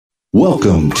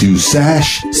Welcome to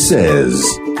Sash Says,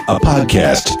 a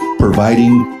podcast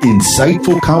providing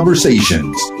insightful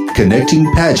conversations, connecting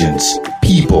pageants,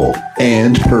 people,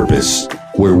 and purpose,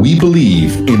 where we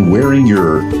believe in wearing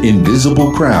your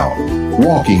invisible crown,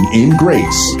 walking in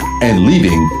grace, and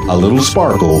leaving a little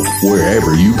sparkle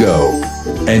wherever you go.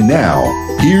 And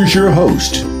now, here's your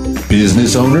host,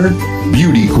 business owner,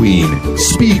 beauty queen,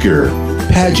 speaker,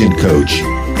 pageant coach,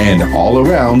 and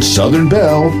all-around Southern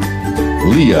Belle,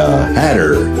 Leah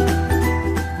Hatter.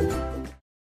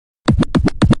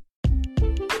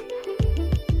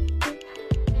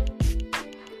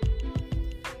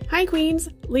 Hi Queens,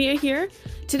 Leah here.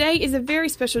 Today is a very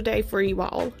special day for you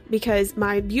all because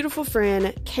my beautiful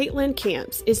friend Caitlin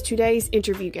Camps is today's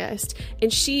interview guest,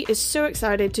 and she is so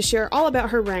excited to share all about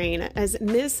her reign as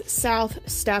Miss South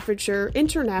Staffordshire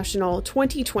International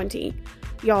 2020.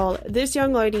 Y'all, this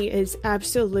young lady is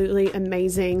absolutely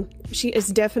amazing. She is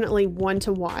definitely one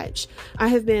to watch. I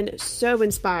have been so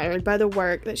inspired by the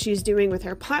work that she's doing with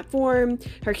her platform,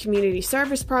 her community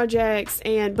service projects,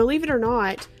 and believe it or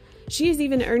not, she is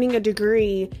even earning a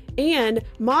degree and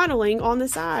modeling on the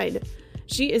side.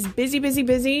 She is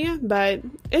busy, but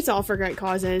it's all for great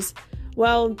causes.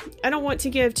 Well, I don't want to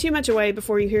give too much away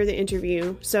before you hear the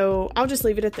interview, so I'll just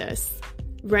leave it at this.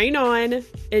 Rain on,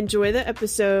 enjoy the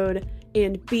episode,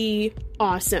 and be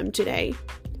awesome today.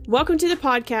 Welcome to the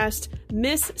podcast,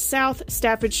 Miss South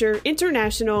Staffordshire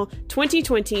International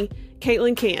 2020,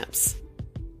 Caitlin Camps.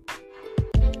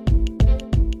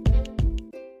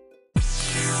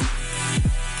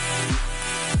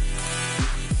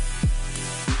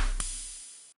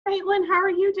 Caitlin, how are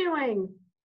you doing?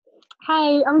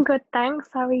 Hi, I'm good, thanks.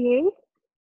 How are you?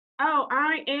 Oh,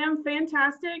 I am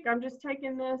fantastic. I'm just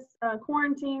taking this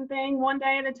quarantine thing one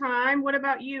day at a time. What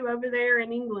about you over there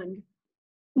in England?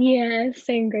 Yeah,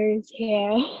 same goes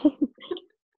here.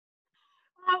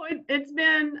 Oh, it's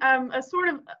been a sort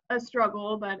of a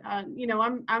struggle, but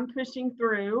I'm pushing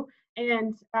through.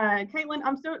 And Caitlin,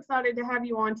 I'm so excited to have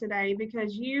you on today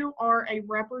because you are a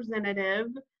representative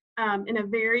in a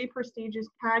very prestigious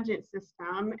pageant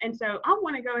system. And so I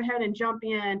want to go ahead and jump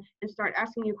in and start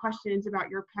asking you questions about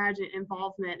your pageant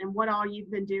involvement and what all you've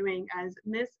been doing as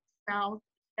Miss South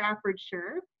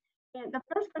Staffordshire. And the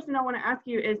first question I want to ask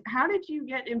you is, how did you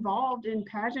get involved in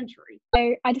pageantry?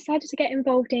 So I decided to get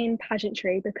involved in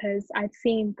pageantry because I'd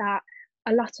seen that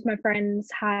a lot of my friends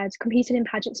had competed in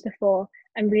pageants before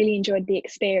and really enjoyed the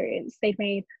experience. They'd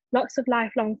made lots of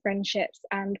lifelong friendships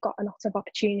and got a lot of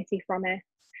opportunity from it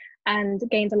and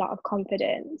gained a lot of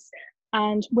confidence.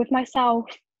 And with myself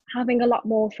having a lot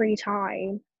more free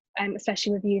time,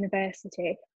 especially with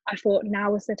university, I thought now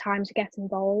was the time to get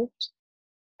involved.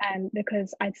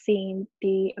 Because I'd seen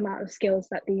the amount of skills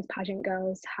that these pageant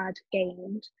girls had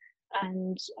gained.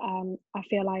 And I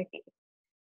feel like,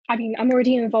 I'm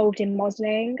already involved in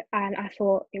modelling, and I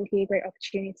thought it would be a great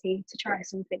opportunity to try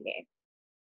something new.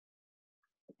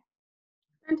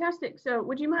 Fantastic. So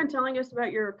would you mind telling us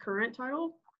about your current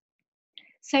title?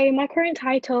 So my current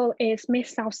title is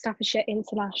Miss South Staffordshire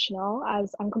International,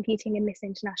 as I'm competing in Miss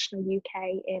International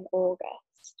UK in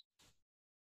August.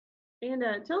 And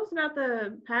tell us about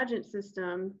the pageant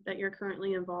system that you're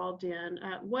currently involved in.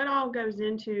 What all goes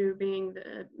into being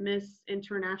the Miss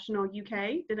International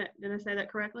UK? Did I say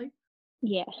that correctly?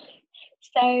 Yeah.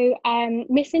 So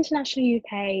Miss International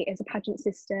UK is a pageant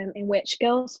system in which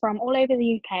girls from all over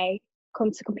the UK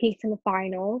come to compete in the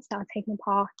finals that are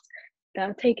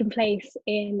taking place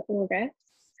in August.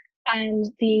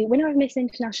 And the winner of Miss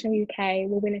International UK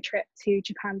will win a trip to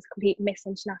Japan to compete Miss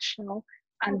International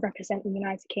and represent the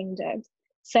United Kingdom.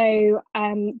 So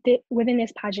within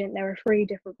this pageant, there are 3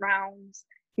 different rounds.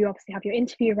 You obviously have your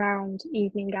interview round,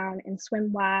 evening gown and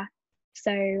swimwear.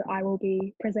 So I will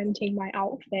be presenting my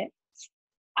outfits.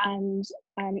 And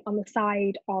on the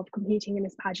side of competing in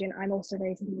this pageant, I'm also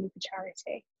raising money for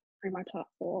charity through my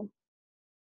platform.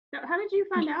 So how did you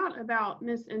find out about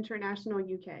Miss International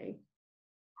UK?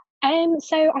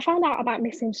 So I found out about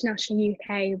Miss International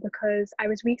UK because I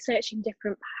was researching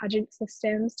different pageant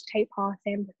systems to take part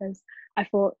in because I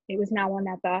thought it was now or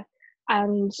never.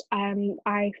 And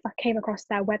I came across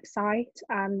their website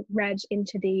and read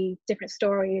into the different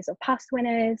stories of past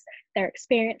winners, their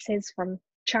experiences from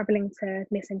traveling to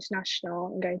Miss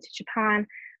International and going to Japan,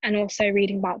 and also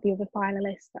reading about the other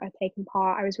finalists that had taken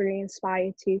part. I was really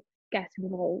inspired to get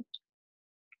involved.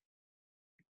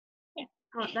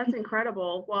 Oh, that's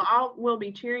incredible. Well, we'll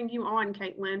be cheering you on,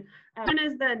 Caitlin. When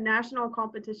is the national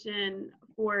competition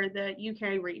for the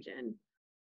UK region?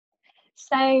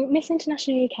 So Miss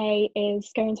International UK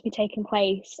is going to be taking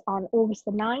place on August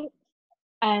the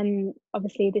 9th.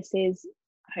 Obviously, this is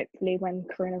hopefully when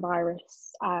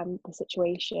coronavirus, the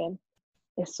situation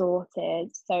is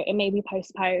sorted. So it may be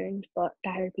postponed, but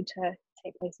they're hoping to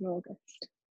take place in August.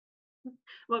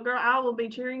 Well, girl, I will be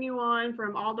cheering you on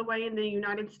from all the way in the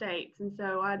United States. And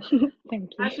so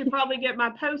Thank I you. should probably get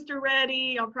my poster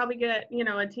ready. I'll probably get,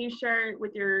 a t-shirt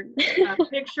with your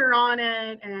picture on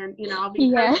it. And, I'll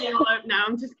be posting all over. No,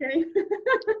 I'm just kidding.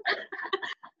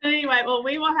 Anyway, well,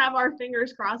 we will have our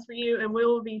fingers crossed for you, and we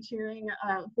will be cheering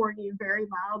for you very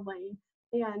loudly.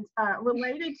 And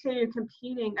related to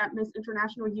competing at Miss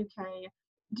International UK,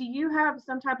 do you have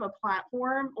some type of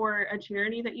platform or a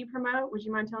charity that you promote? Would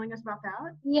you mind telling us about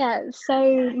that? Yeah,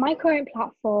 so my current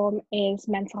platform is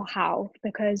mental health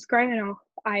because growing up,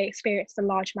 I experienced a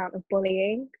large amount of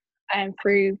bullying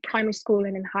through primary school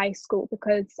and in high school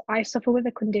because I suffer with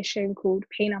a condition called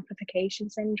pain amplification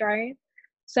syndrome.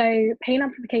 So, pain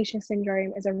amplification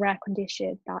syndrome is a rare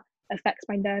condition that affects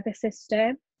my nervous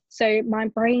system. So, my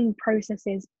brain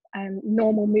processes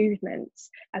normal movements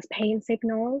as pain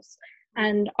signals.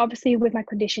 And obviously, with my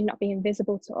condition not being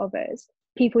visible to others,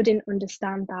 people didn't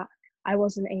understand that I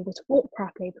wasn't able to walk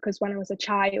properly because when I was a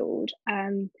child,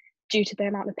 due to the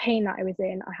amount of pain that I was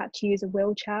in, I had to use a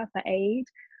wheelchair for aid.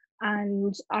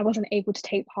 And I wasn't able to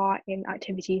take part in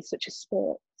activities such as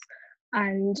sports.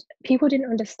 And people didn't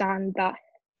understand that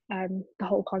the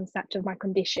whole concept of my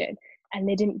condition, and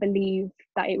they didn't believe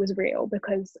that it was real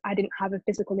because I didn't have a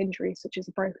physical injury such as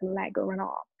a broken leg or an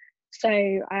arm. So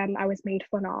I was made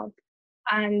fun of.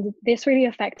 And this really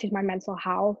affected my mental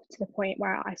health to the point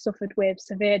where I suffered with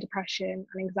severe depression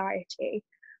and anxiety.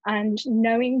 And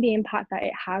knowing the impact that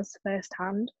it has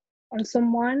firsthand on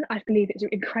someone, I believe it's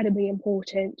incredibly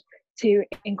important to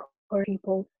encourage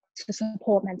people to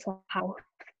support mental health.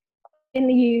 In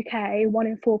the UK, 1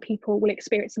 in 4 people will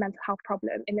experience a mental health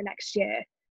problem in the next year.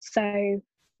 So,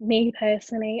 me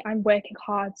personally, I'm working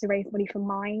hard to raise money for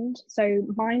Mind. So,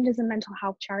 Mind is a mental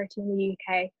health charity in the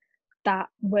UK that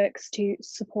works to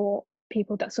support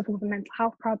people that suffer with a mental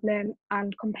health problem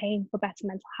and campaign for better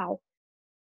mental health.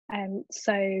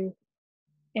 So,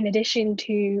 in addition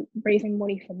to raising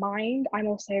money for Mind, I'm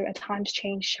also a Times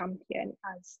Change champion,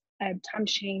 as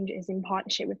Times Change is in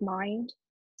partnership with Mind.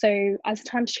 So, as a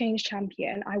Times Change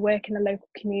champion, I work in the local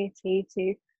community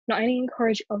to not only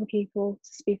encourage other people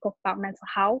to speak up about mental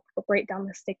health, but break down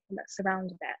the stigma that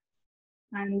surrounded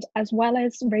it. And as well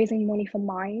as raising money for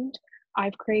Mind,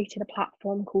 I've created a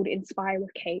platform called Inspire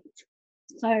with Kate.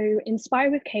 So,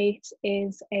 Inspire with Kate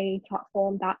is a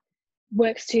platform that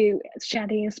works to share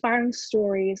the inspiring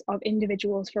stories of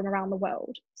individuals from around the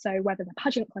world. So, whether they're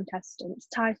pageant contestants,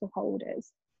 title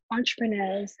holders,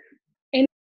 entrepreneurs.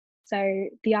 So,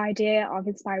 the idea of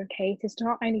Inspire with Kate is to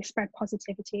not only spread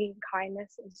positivity and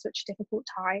kindness in such difficult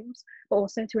times, but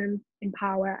also to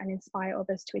empower and inspire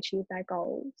others to achieve their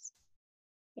goals.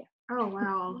 Yeah. Oh,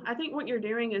 wow. I think what you're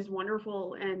doing is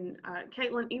wonderful. And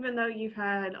Caitlin, even though you've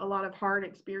had a lot of hard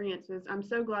experiences, I'm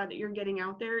so glad that you're getting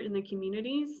out there in the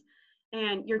communities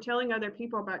and you're telling other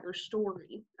people about your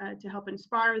story to help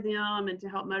inspire them and to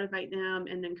help motivate them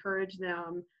and encourage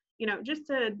them, just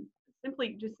to simply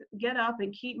just get up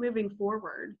and keep moving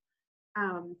forward.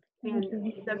 And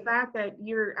the fact that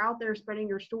you're out there spreading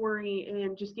your story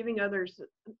and just giving others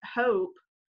hope,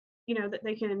 that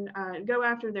they can go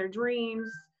after their dreams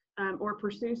or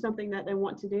pursue something that they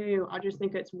want to do. I just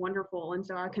think it's wonderful. And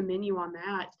so I commend you on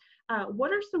that.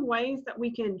 What are some ways that we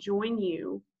can join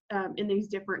you in these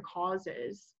different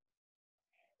causes?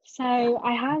 So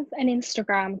I have an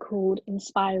Instagram called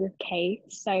Inspire with Kate.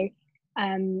 So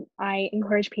I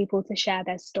encourage people to share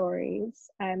their stories,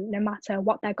 no matter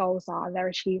what their goals are, their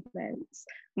achievements.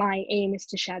 My aim is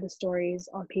to share the stories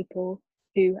of people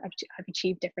who have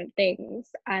achieved different things.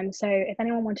 So if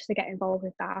anyone wanted to get involved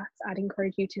with that, I'd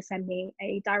encourage you to send me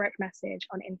a direct message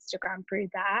on Instagram through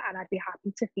there, and I'd be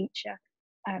happy to feature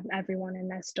everyone in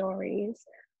their stories.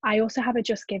 I also have a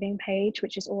Just Giving page,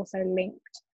 which is also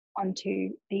linked onto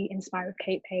the Inspire with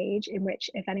Kate page, in which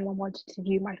if anyone wanted to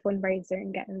view my fundraiser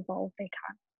and get involved, they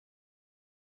can.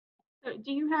 So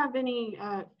do you have any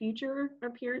future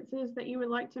appearances that you would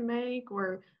like to make,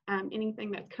 or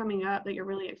anything that's coming up that you're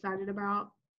really excited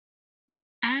about?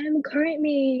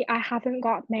 Currently, I haven't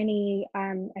got many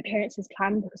appearances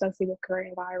planned because obviously with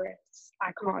coronavirus,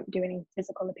 I can't do any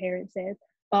physical appearances.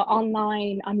 But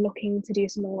online, I'm looking to do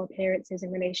some more appearances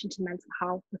in relation to mental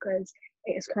health because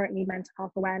it is currently Mental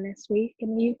Health Awareness Week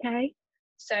in the UK.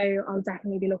 So I'll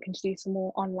definitely be looking to do some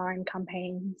more online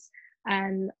campaigns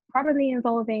and probably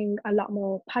involving a lot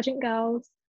more pageant girls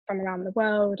from around the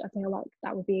world. I think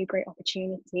that would be a great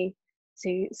opportunity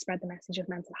to spread the message of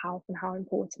mental health and how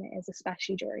important it is,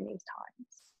 especially during these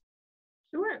times.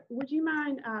 Sure. Would you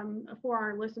mind, for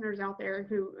our listeners out there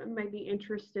who may be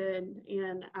interested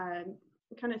in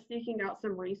kind of seeking out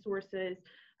some resources,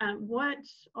 what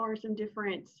are some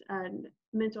different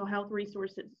mental health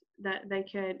resources that they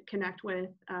could connect with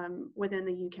within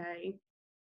the UK?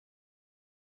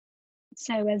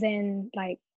 So as in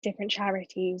like different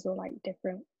charities or like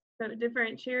different. So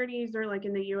different charities, or like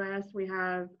in the US, we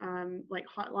have like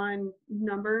hotline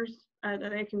numbers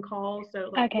that they can call. So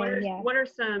like, Okay, yeah. what are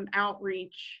some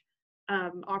outreach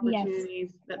Yes.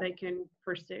 opportunities that they can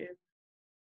pursue?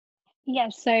 Yeah,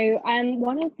 so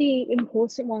one of the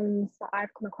important ones that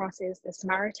I've come across is the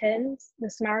Samaritans. The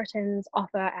Samaritans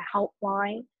offer a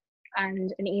helpline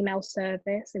and an email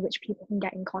service in which people can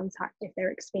get in contact if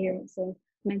they're experiencing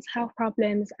mental health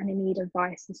problems and in need of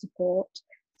advice and support.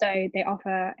 So they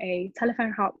offer a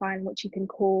telephone helpline which you can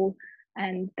call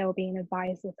and there will be an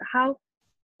advisor to help,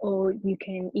 or you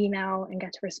can email and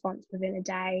get a response within a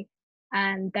day.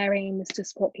 And their aim is to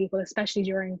support people, especially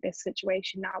during this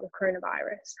situation now with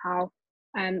coronavirus, how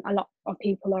a lot of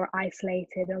people are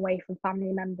isolated away from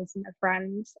family members and their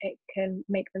friends. It can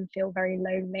make them feel very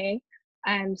lonely.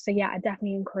 So yeah, I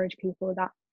definitely encourage people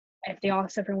that if they are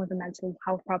suffering with a mental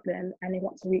health problem and they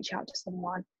want to reach out to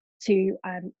someone, to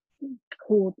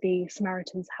call the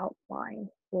Samaritans helpline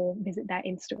or visit their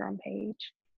Instagram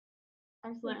page.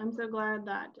 Excellent. I'm so glad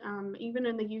that even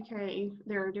in the UK,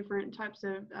 there are different types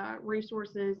of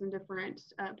resources and different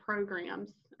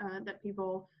programs that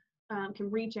people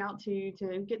can reach out to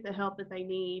get the help that they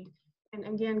need. And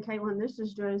again, Caitlin, this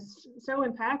is just so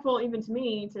impactful even to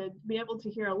me to be able to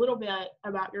hear a little bit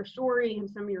about your story and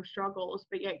some of your struggles,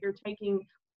 but yet you're taking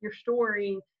your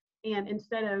story and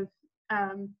instead of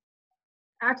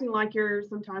acting like you're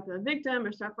some type of victim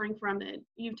or suffering from it,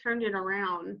 you've turned it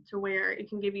around to where it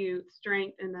can give you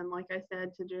strength. And then, like I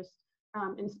said, to just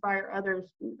inspire others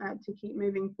to keep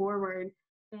moving forward.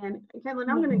 And Caitlin,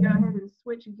 I'm going to go ahead and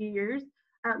switch gears.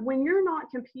 When you're not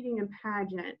competing in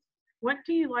pageants, what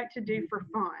do you like to do for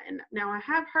fun? Now, I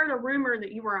have heard a rumor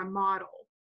that you were a model.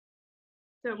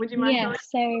 So would you mind telling us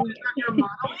about your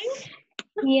modeling?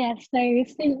 Yeah, so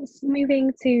since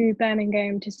moving to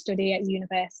Birmingham to study at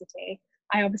university,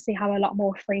 I obviously have a lot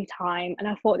more free time, and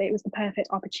I thought that it was the perfect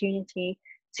opportunity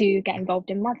to get involved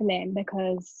in modeling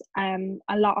because a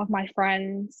lot of my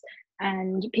friends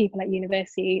and people at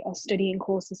university are studying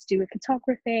courses to do with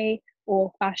photography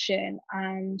or fashion,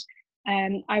 and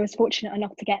I was fortunate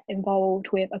enough to get involved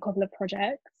with a couple of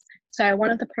projects. So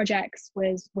one of the projects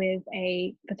was with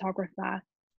a photographer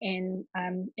in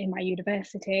my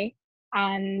university,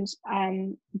 and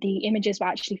the images were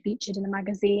actually featured in a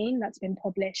magazine that's been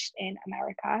published in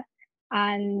America.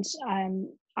 And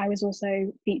I was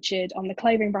also featured on the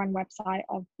clothing brand website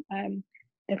of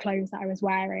the clothes that I was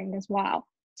wearing as well.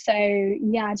 So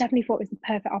yeah, I definitely thought it was the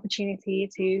perfect opportunity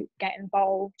to get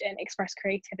involved and express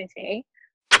creativity.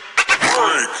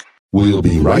 We'll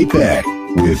be right back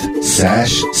with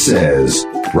Sash Says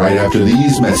right after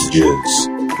these messages.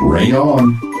 Rain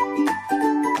on.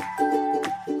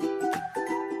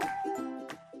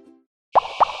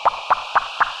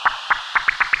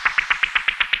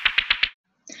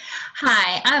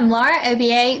 Hi, I'm Laura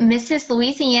Obier, Mrs.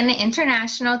 Louisiana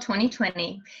International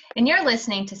 2020, and you're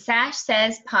listening to Sash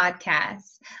Says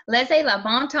Podcast. Laissez la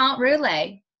bon temps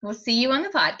rouler. We'll see you on the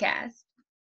podcast.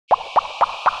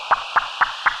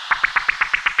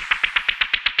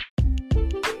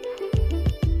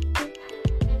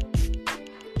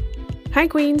 Hi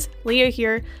Queens, Leah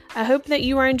here. I hope that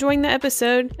you are enjoying the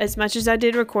episode as much as I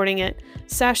did recording it.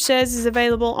 Sash Says is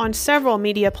available on several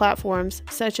media platforms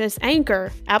such as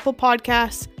Anchor, Apple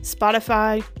Podcasts,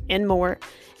 Spotify, and more.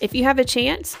 If you have a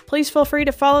chance, please feel free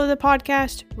to follow the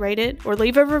podcast, rate it, or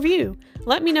leave a review.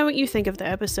 Let me know what you think of the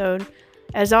episode.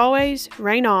 As always,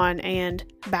 rain on, and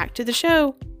back to the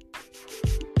show.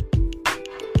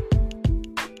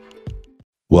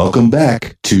 Welcome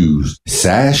back to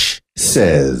Sash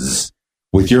Says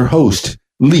with your host,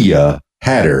 Leah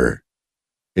Hatter.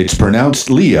 It's pronounced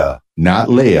Leah, not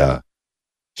Leia.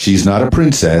 She's not a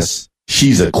princess.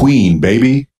 She's a queen,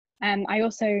 baby. I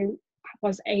also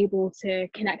was able to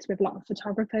connect with a lot of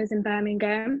photographers in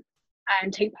Birmingham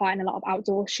and take part in a lot of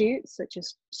outdoor shoots, such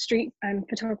as street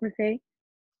photography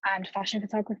and fashion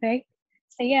photography.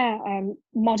 So yeah,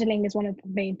 modelling is one of the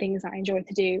main things that I enjoy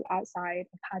to do outside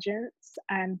of pageants.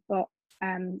 But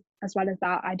as well as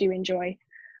that, I do enjoy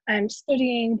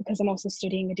studying because I'm also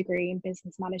studying a degree in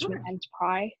business management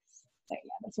enterprise. So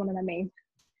yeah, that's one of the main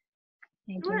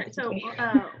things. So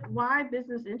why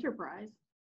business enterprise?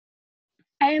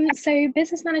 So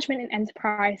business management and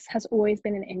enterprise has always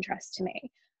been an interest to me.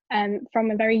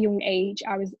 From a very young age,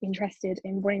 I was interested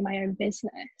in running my own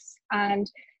business, and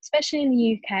especially in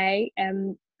the UK,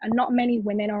 and not many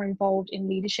women are involved in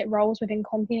leadership roles within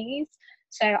companies.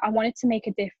 So I wanted to make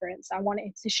a difference. I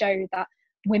wanted to show that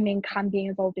women can be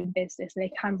involved in business,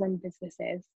 they can run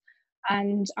businesses.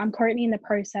 And I'm currently in the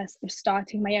process of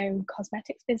starting my own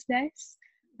cosmetics business,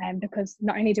 because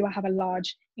not only do I have a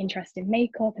large interest in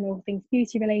makeup and all things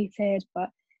beauty related, but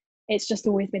it's just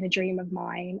always been a dream of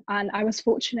mine. And I was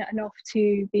fortunate enough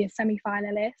to be a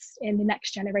semi-finalist in the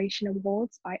Next Generation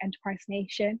Awards by Enterprise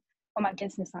Nation for my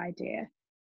business idea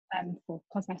for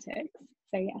cosmetics.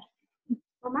 So yeah.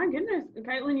 Oh my goodness,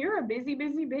 Caitlin, you're a busy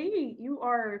bee. You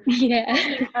are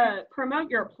promote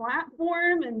your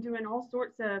platform and doing all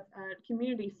sorts of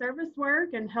community service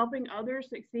work and helping others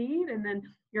succeed. And then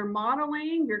you're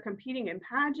modeling, you're competing in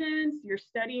pageants, you're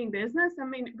studying business. I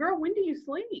mean, girl, when do you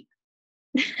sleep?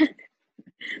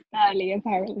 Early,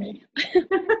 apparently.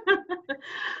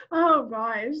 Oh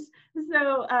gosh.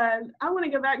 So I want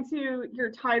to go back to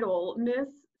your title, Miss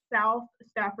South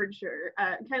Staffordshire.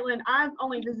 Caitlin, I've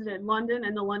only visited London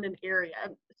and the London area.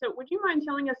 So would you mind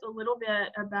telling us a little bit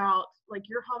about like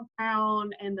your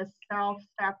hometown and the South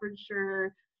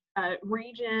Staffordshire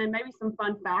region, maybe some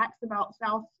fun facts about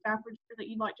South Staffordshire that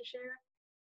you'd like to share?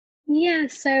 Yeah,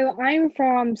 so I'm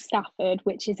from Stafford,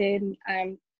 which is in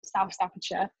South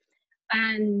Staffordshire,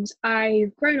 and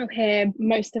I've grown up here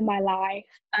most of my life.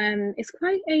 It's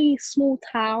quite a small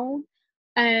town,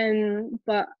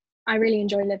 but I really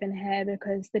enjoy living here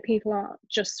because the people are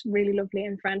just really lovely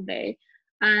and friendly,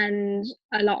 and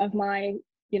a lot of my,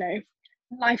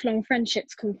 lifelong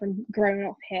friendships come from growing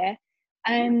up here.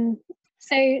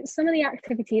 So some of the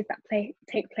activities that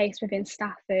take place within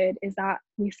Stafford is that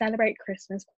we celebrate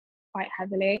Christmas quite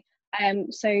heavily.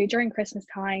 So during Christmas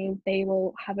time, they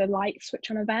will have a light switch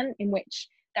on event in which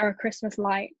there are Christmas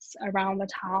lights around the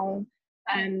town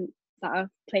that are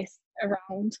placed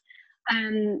around.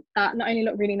 And that not only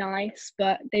look really nice,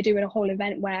 but they do a whole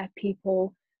event where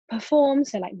people perform,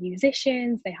 so like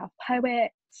musicians, they have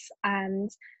poets,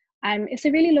 and it's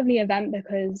a really lovely event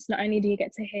because not only do you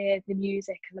get to hear the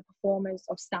music and the performers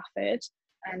of Stafford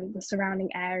and the surrounding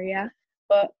area,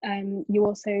 but you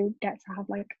also get to have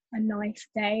like a nice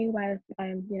day where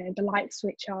the lights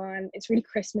switch on. It's really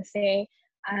Christmassy,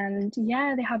 and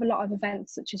yeah, they have a lot of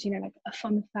events such as like a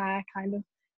fun fair kind of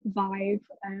vibe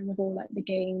with all like the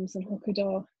games and hooker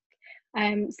duck.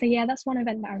 So yeah, that's one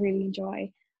event that I really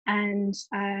enjoy. And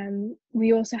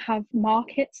we also have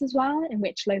markets as well, in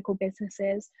which local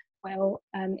businesses will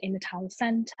in the town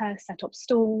centre set up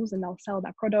stalls and they'll sell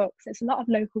their products. It's a lot of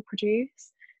local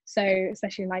produce, so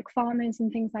especially like farmers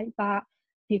and things like that,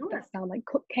 people that sell like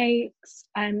cupcakes.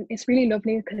 It's really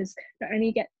lovely because not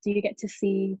only do you get to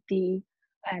see the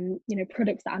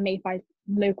products that are made by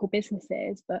local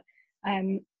businesses, but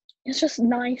it's just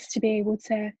nice to be able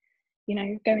to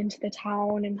go into the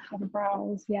town and have a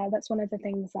browse. Yeah, that's one of the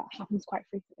things that happens quite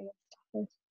frequently at Stafford.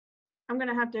 I'm going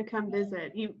to have to come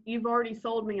visit. You've already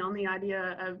sold me on the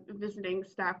idea of visiting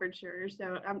Staffordshire,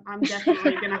 so I'm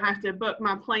definitely going to have to book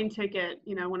my plane ticket,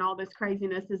 when all this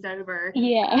craziness is over.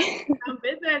 Yeah. Come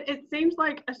visit. It seems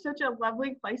like such a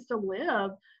lovely place to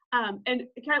live. And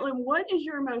Caitlin, what is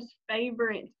your most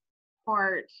favorite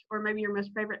part, or maybe your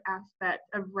most favorite aspect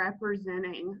of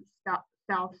representing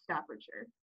South Staffordshire?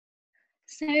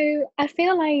 So I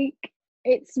feel like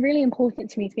it's really important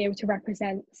to me to be able to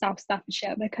represent South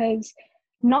Staffordshire because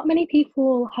not many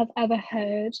people have ever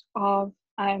heard of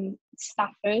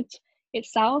Stafford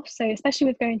itself. So especially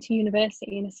with going to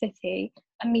university in a city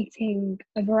and meeting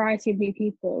a variety of new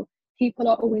people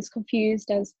are always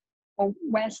confused as, well,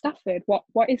 where's Stafford?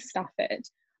 What is Stafford?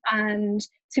 And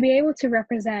to be able to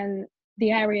represent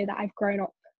the area that I've grown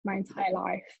up my entire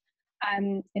life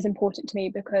is important to me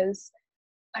because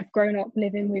I've grown up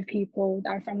living with people that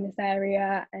are from this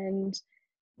area, and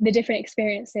the different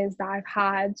experiences that I've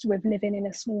had with living in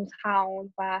a small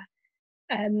town where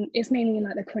it's mainly in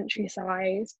like the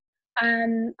countryside.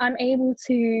 I'm able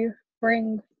to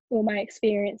bring all my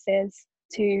experiences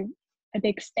to a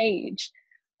big stage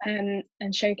and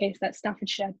showcase that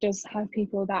Staffordshire does have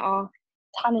people that are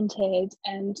talented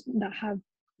and that have,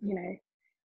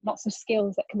 lots of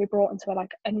skills that can be brought into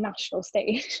a national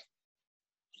stage.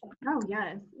 Oh,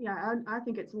 yes. Yeah, I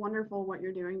think it's wonderful what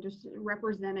you're doing, just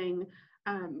representing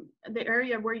the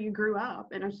area where you grew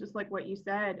up. And it's just like what you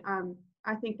said.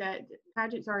 I think that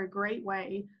pageants are a great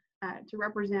way to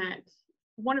represent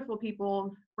wonderful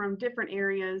people from different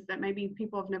areas that maybe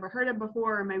people have never heard of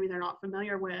before, or maybe they're not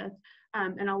familiar with.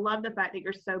 And I love the fact that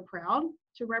you're so proud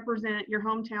to represent your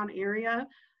hometown area.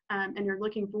 and you're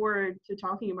looking forward to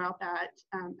talking about that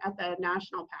at the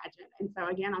national pageant. And so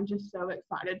again, I'm just so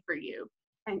excited for you.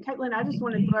 And Caitlin, I just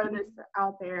want to throw this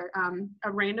out there,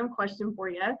 a random question for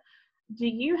you. Do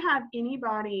you have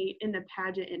anybody in the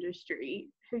pageant industry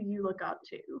who you look up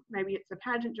to? Maybe it's a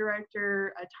pageant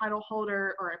director, a title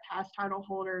holder, or a past title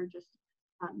holder, just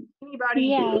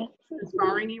anybody who's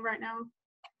inspiring you right now?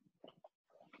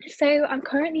 So I'm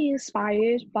currently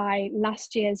inspired by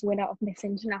last year's winner of Miss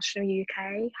International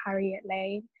UK, Harriet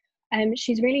Lane.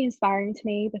 She's really inspiring to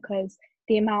me because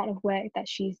the amount of work that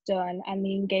she's done and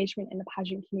the engagement in the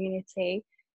pageant community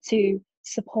to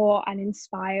support and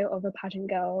inspire other pageant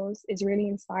girls is really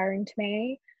inspiring to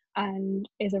me, and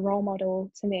is a role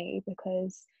model to me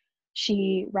because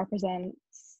she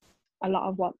represents a lot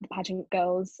of what the pageant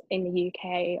girls in the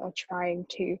UK are trying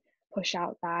to push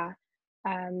out there.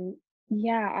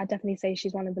 I definitely say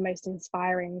she's one of the most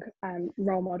inspiring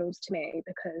role models to me,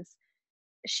 because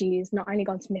she's not only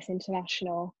gone to Miss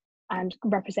International and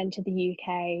represented the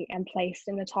UK and placed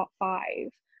in the top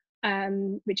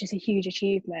 5, which is a huge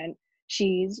achievement.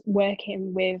 She's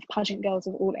working with pageant girls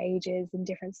of all ages in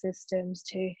different systems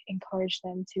to encourage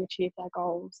them to achieve their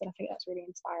goals, and I think that's really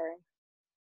inspiring.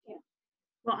 Yeah.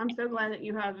 Well, I'm so glad that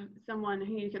you have someone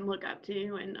who you can look up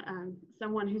to, and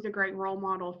someone who's a great role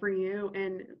model for you.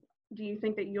 And do you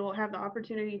think that you'll have the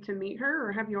opportunity to meet her,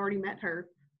 or have you already met her?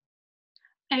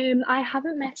 I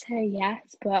haven't met her yet,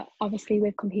 but obviously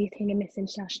with competing in Miss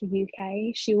International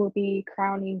UK, she will be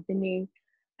crowning the new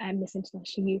Miss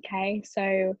International UK.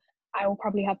 So I will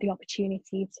probably have the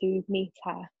opportunity to meet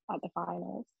her at the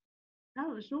finals.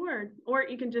 Oh, sure. Or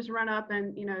you can just run up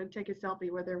and, take a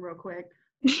selfie with her real quick.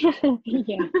 Yeah.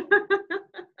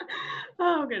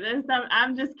 Oh, goodness.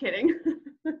 I'm just kidding.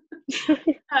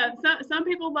 Some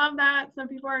people love that. Some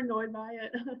people are annoyed by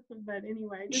it. But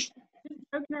anyway, just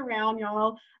joking around,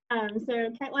 y'all. So,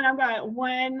 Caitlin, I've got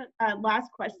one last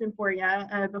question for you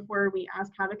before we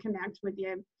ask how to connect with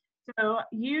you. So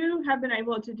you have been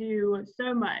able to do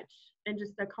so much and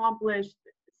just accomplished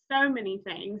so many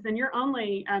things. And you're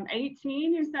only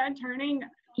 18, you said, turning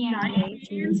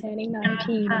 19? Turning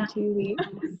 19 in 2 weeks.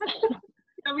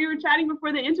 So we were chatting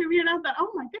before the interview, and I thought,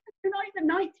 oh my goodness, you're not even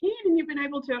 19 and you've been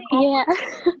able to accomplish.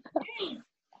 Yeah.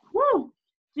 Woo!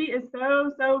 She is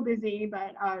so busy,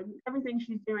 but everything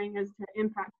she's doing is to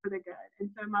impact for the good. And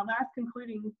so my last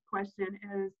concluding question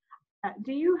is,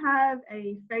 do you have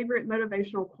a favorite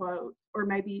motivational quote, or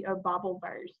maybe a Bible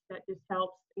verse that just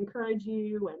helps encourage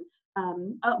you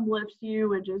and uplifts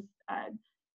you, and just,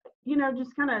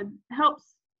 just kind of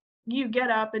helps you get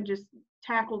up and just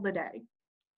tackle the day?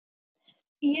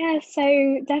 Yeah,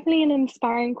 so definitely an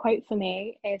inspiring quote for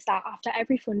me is that after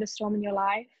every thunderstorm in your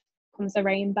life comes a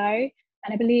rainbow.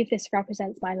 And I believe this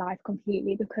represents my life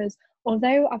completely, because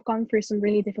although I've gone through some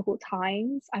really difficult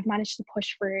times, I've managed to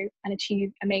push through and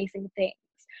achieve amazing things.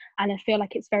 And I feel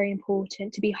like it's very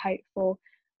important to be hopeful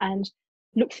and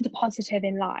look for the positive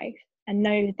in life, and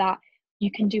know that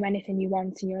you can do anything you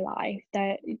want in your life.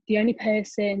 That the only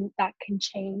person that can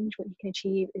change what you can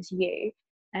achieve is you,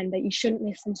 and that you shouldn't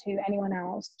listen to anyone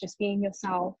else. Just being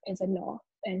yourself is enough,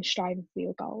 and striving for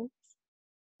your goals.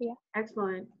 Yeah.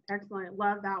 Excellent.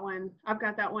 Love that one. I've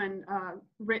got that one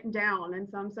written down, and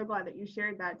so I'm so glad that you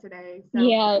shared that today. So,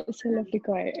 yeah, it's a lovely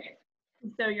quote.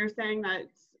 So you're saying that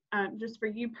just for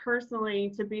you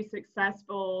personally to be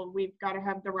successful, we've got to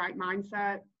have the right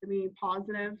mindset to be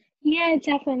positive? Yeah,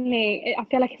 definitely. I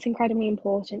feel like it's incredibly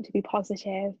important to be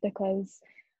positive, because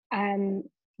if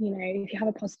you have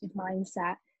a positive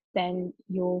mindset, then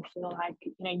you'll feel like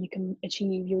you can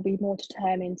achieve, you'll be more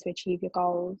determined to achieve your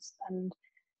goals. And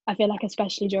I feel like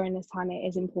especially during this time, it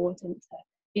is important to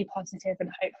be positive and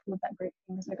hopeful that great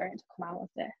things are going to come out of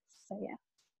this. So yeah.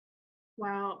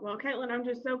 Wow. Well, Caitlin, I'm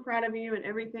just so proud of you and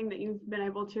everything that you've been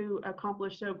able to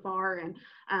accomplish so far.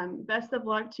 And best of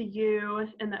luck to you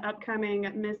in the upcoming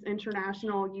Miss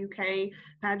International UK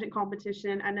pageant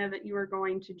competition. I know that you are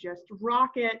going to just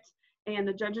rock it, and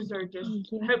the judges are just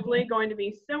hopefully going to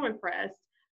be so impressed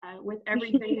with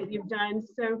everything that you've done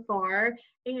so far.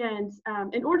 And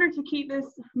in order to keep this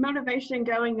motivation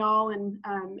going, y'all, and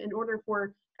in order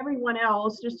for everyone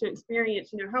else just to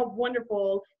experience, how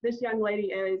wonderful this young lady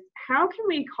is, how can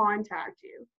we contact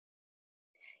you?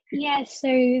 Yeah, so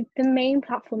the main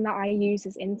platform that I use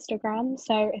is Instagram.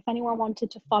 So if anyone wanted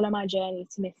to follow my journey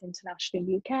to Miss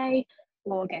International UK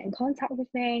or get in contact with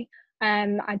me,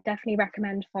 I definitely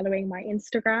recommend following my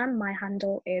Instagram. My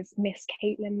handle is Miss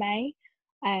Caitlin May.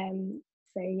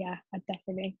 So yeah, I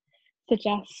definitely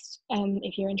suggest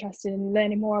if you're interested in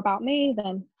learning more about me,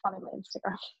 then follow my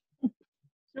Instagram.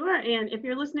 Sure. And if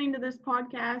you're listening to this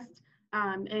podcast,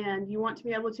 and you want to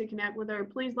be able to connect with her,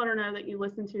 please let her know that you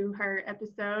listened to her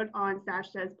episode on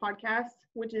Sash Says Podcast,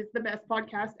 which is the best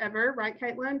podcast ever, right,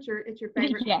 Caitlin? It's your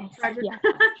favorite. Yes. Yeah.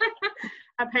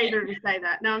 I paid her to say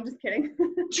that. No, I'm just kidding.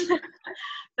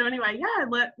 So anyway, yeah,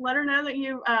 let her know that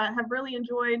you have really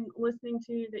enjoyed listening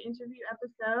to the interview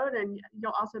episode, and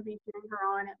you'll also be hearing her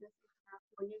on at Miss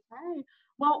International UK.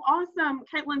 Well, awesome.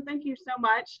 Caitlin, thank you so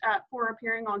much for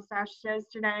appearing on Sash Says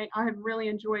today. I have really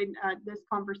enjoyed this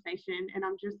conversation, and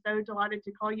I'm just so delighted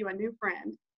to call you a new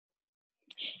friend.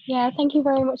 Yeah, thank you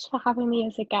very much for having me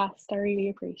as a guest. I really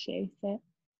appreciate it.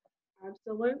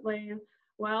 Absolutely.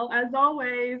 Well, as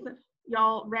always,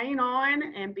 y'all reign on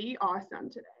and be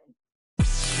awesome today.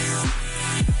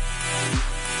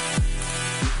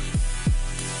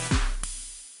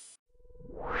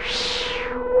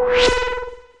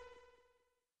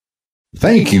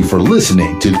 Thank you for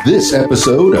listening to this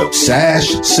episode of Sash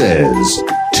Says.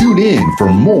 Tune in for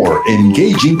more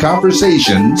engaging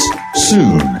conversations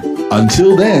soon.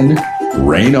 Until then,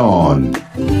 reign on.